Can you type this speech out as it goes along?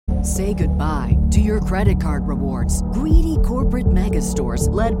Say goodbye to your credit card rewards. Greedy corporate mega stores,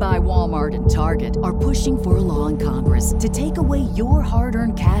 led by Walmart and Target, are pushing for a law in Congress to take away your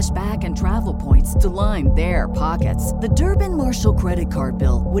hard-earned cash back and travel points to line their pockets. The Durbin-Marshall credit card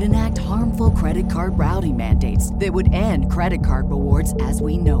bill would enact harmful credit card routing mandates that would end credit card rewards as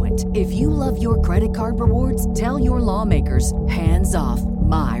we know it. If you love your credit card rewards, tell your lawmakers, hands off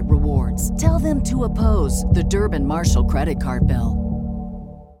my rewards. Tell them to oppose the Durbin-Marshall credit card bill.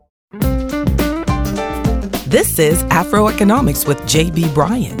 This is Afroeconomics with J.B.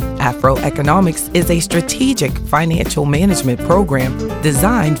 Bryan. Afroeconomics is a strategic financial management program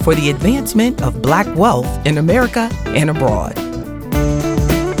designed for the advancement of Black wealth in America and abroad.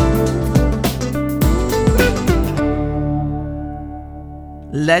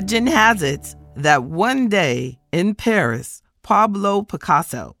 Legend has it that one day in Paris, Pablo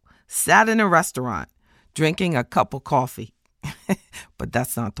Picasso sat in a restaurant drinking a cup of coffee. But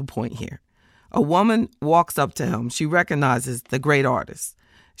that's not the point here. A woman walks up to him. She recognizes the great artist.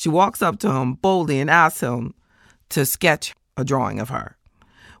 She walks up to him boldly and asks him to sketch a drawing of her,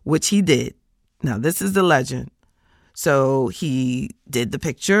 which he did. Now, this is the legend. So he did the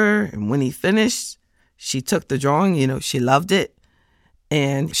picture, and when he finished, she took the drawing. She loved it.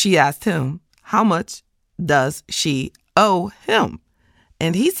 And she asked him, how much does she owe him?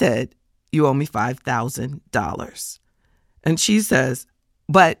 And he said, you owe me $5,000. And she says,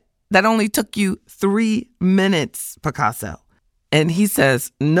 but that only took you 3 minutes, Picasso. And he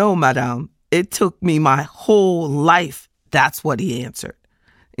says, no, madame, it took me my whole life. That's what he answered.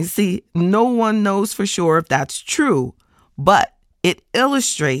 You see, no one knows for sure if that's true, but it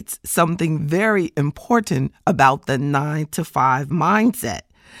illustrates something very important about the 9-to-5 mindset.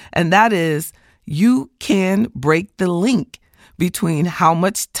 And that is, you can break the link between how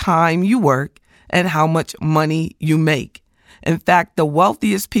much time you work and how much money you make. In fact, the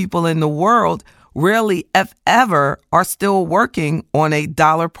wealthiest people in the world rarely, if ever, are still working on a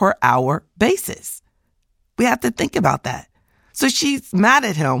dollar per hour basis. We have to think about that. So she's mad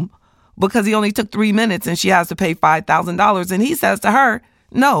at him because he only took 3 minutes and she has to pay $5,000. And he says to her,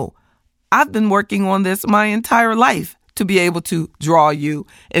 no, I've been working on this my entire life to be able to draw you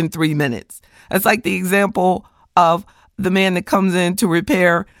in 3 minutes. It's like the example of the man that comes in to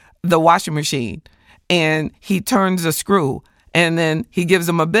repair the washing machine and he turns a screw. And then he gives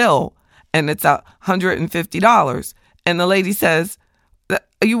him a bill, and it's $150. And the lady says,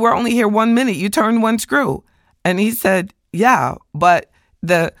 you were only here 1 minute. You turned one screw. And he said, yeah, but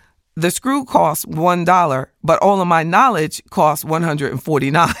the screw costs $1, but all of my knowledge costs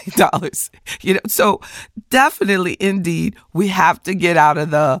 $149. So definitely, indeed, we have to get out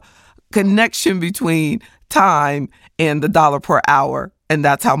of the connection between time and the dollar per hour. And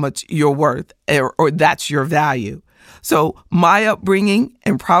that's how much you're worth, or that's your value. So my upbringing,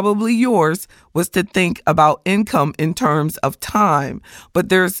 and probably yours, was to think about income in terms of time. But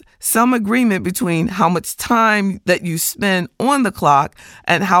there's some agreement between how much time that you spend on the clock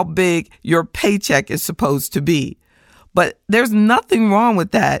and how big your paycheck is supposed to be. But there's nothing wrong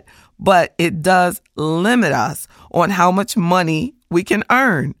with that, but it does limit us on how much money we can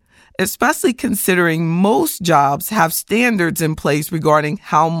earn, especially considering most jobs have standards in place regarding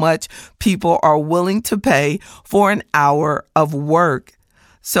how much people are willing to pay for an hour of work.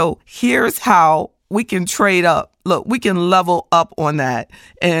 So here's how we can trade up. Look, we can level up on that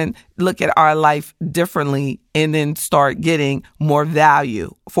and look at our life differently and then start getting more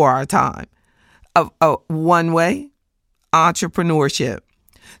value for our time. One way, entrepreneurship.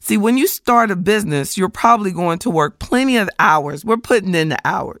 See, when you start a business, you're probably going to work plenty of hours. We're putting in the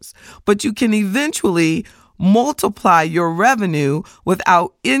hours, but you can eventually multiply your revenue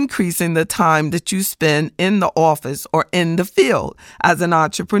without increasing the time that you spend in the office or in the field as an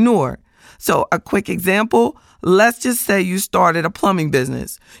entrepreneur. So a quick example, let's just say you started a plumbing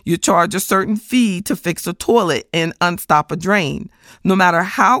business. You charge a certain fee to fix a toilet and unstop a drain. No matter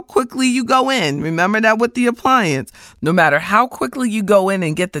how quickly you go in, remember that with the appliance, no matter how quickly you go in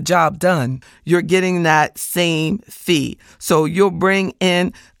and get the job done, you're getting that same fee. So you'll bring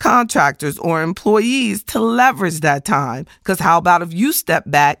in contractors or employees to leverage that time. Because how about if you step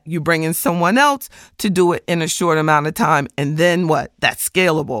back, you bring in someone else to do it in a short amount of time, and then what? That's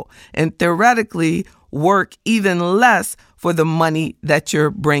scalable. And theoretically, work even less for the money that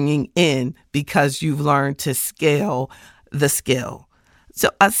you're bringing in because you've learned to scale the skill. So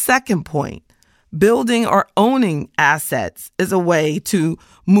a second point, building or owning assets is a way to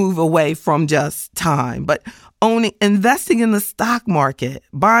move away from just time, but investing in the stock market,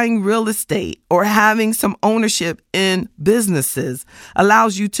 buying real estate, or having some ownership in businesses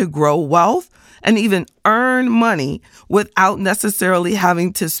allows you to grow wealth and even earn money without necessarily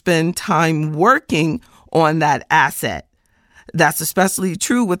having to spend time working on that asset. That's especially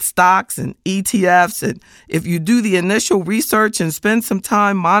true with stocks and ETFs. And if you do the initial research and spend some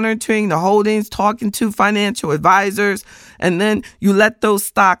time monitoring the holdings, talking to financial advisors, and then you let those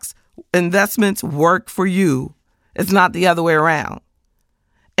stocks investments work for you, it's not the other way around.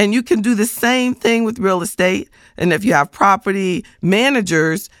 And you can do the same thing with real estate. And if you have property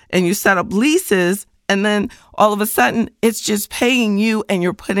managers and you set up leases, and then all of a sudden it's just paying you and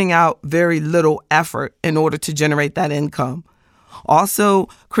you're putting out very little effort in order to generate that income. Also,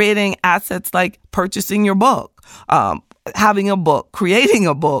 creating assets like purchasing your book, having a book, creating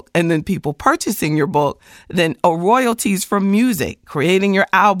a book, and then people purchasing your book, then royalties from music, creating your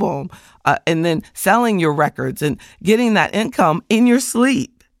album, and then selling your records and getting that income in your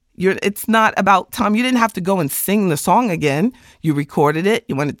sleep. It's not about time. You didn't have to go and sing the song again. You recorded it.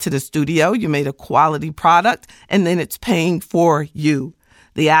 You went to the studio. You made a quality product, and then it's paying for you.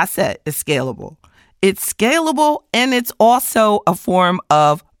 The asset is scalable. It's scalable, and it's also a form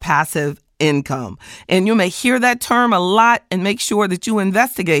of passive income. And you may hear that term a lot, and make sure that you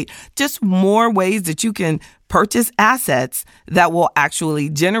investigate just more ways that you can purchase assets that will actually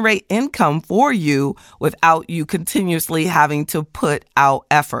generate income for you without you continuously having to put out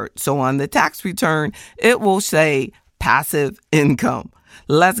effort. So on the tax return, it will say passive income.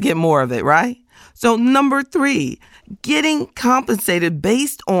 Let's get more of it, right? So number 3, getting compensated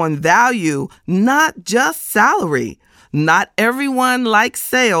based on value, not just salary. Not everyone likes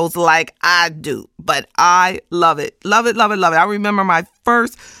sales like I do, but I love it. Love it, love it, love it. I remember my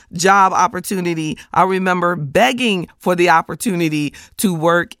first job opportunity. I remember begging for the opportunity to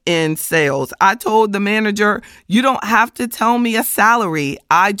work in sales. I told the manager, you don't have to tell me a salary.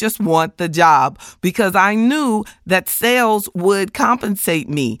 I just want the job, because I knew that sales would compensate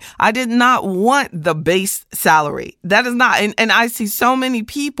me. I did not want the base salary. That is not, and I see so many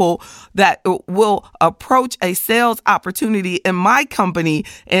people that will approach a sales opportunity in my company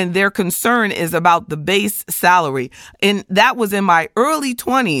and their concern is about the base salary. And that was in my early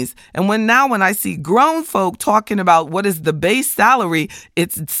 20s. And when I see grown folk talking about what is the base salary,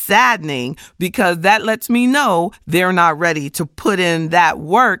 it's saddening, because that lets me know they're not ready to put in that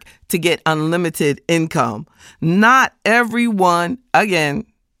work to get unlimited income. Not everyone, again,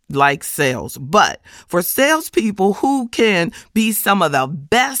 like sales, but for salespeople who can be some of the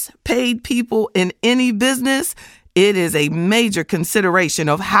best paid people in any business, it is a major consideration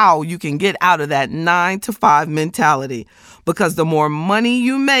of how you can get out of that 9-to-5 mentality. Because the more money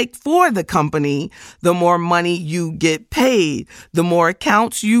you make for the company, the more money you get paid. The more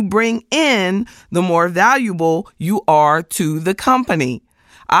accounts you bring in, the more valuable you are to the company.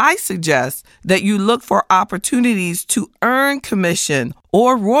 I suggest that you look for opportunities to earn commission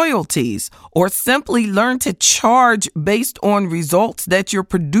or royalties, or simply learn to charge based on results that you're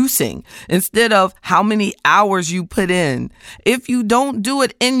producing instead of how many hours you put in. If you don't do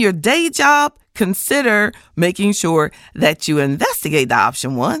it in your day job, consider making sure that you investigate the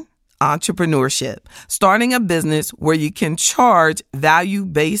option 1, entrepreneurship, starting a business where you can charge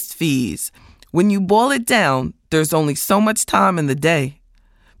value-based fees. When you boil it down, there's only so much time in the day.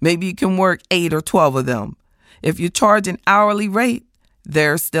 Maybe you can work 8 or 12 of them. If you charge an hourly rate,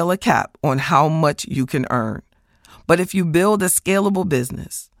 there's still a cap on how much you can earn. But if you build a scalable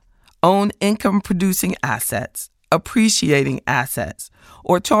business, own income-producing assets, appreciating assets,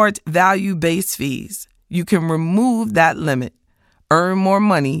 or charge value-based fees, you can remove that limit, earn more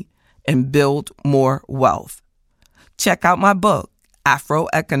money, and build more wealth. Check out my book, Afro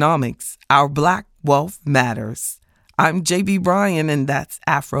Economics, Our Black Wealth Matters. I'm JB Bryan, and that's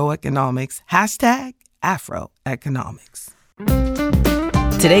Afro Economics, #Afro Economics.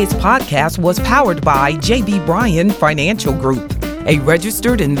 Today's podcast was powered by JB Bryan Financial Group, a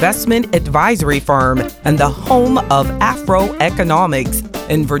registered investment advisory firm and the home of Afro Economics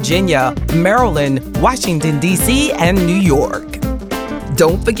in Virginia, Maryland, Washington, D.C., and New York.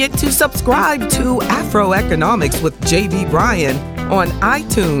 Don't forget to subscribe to Afro Economics with JB Bryan on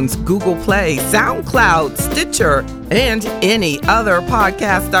iTunes, Google Play, SoundCloud, Stitcher, and any other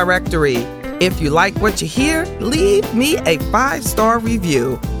podcast directory. If you like what you hear, leave me a 5-star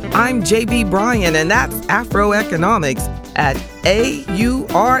review. I'm JB Bryan, and that's Afro Economics at AURN.com.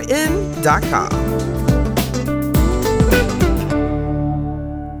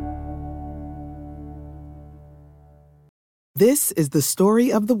 This is the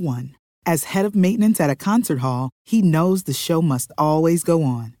story of the one. As head of maintenance at a concert hall, he knows the show must always go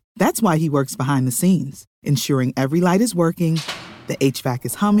on. That's why he works behind the scenes, ensuring every light is working, the HVAC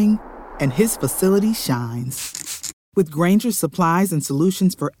is humming, and his facility shines. With Granger's supplies and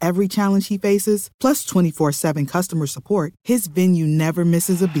solutions for every challenge he faces, plus 24/7 customer support, his venue never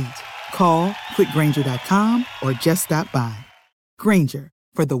misses a beat. Call quickgranger.com or just stop by. Granger,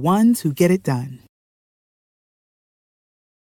 for the ones who get it done.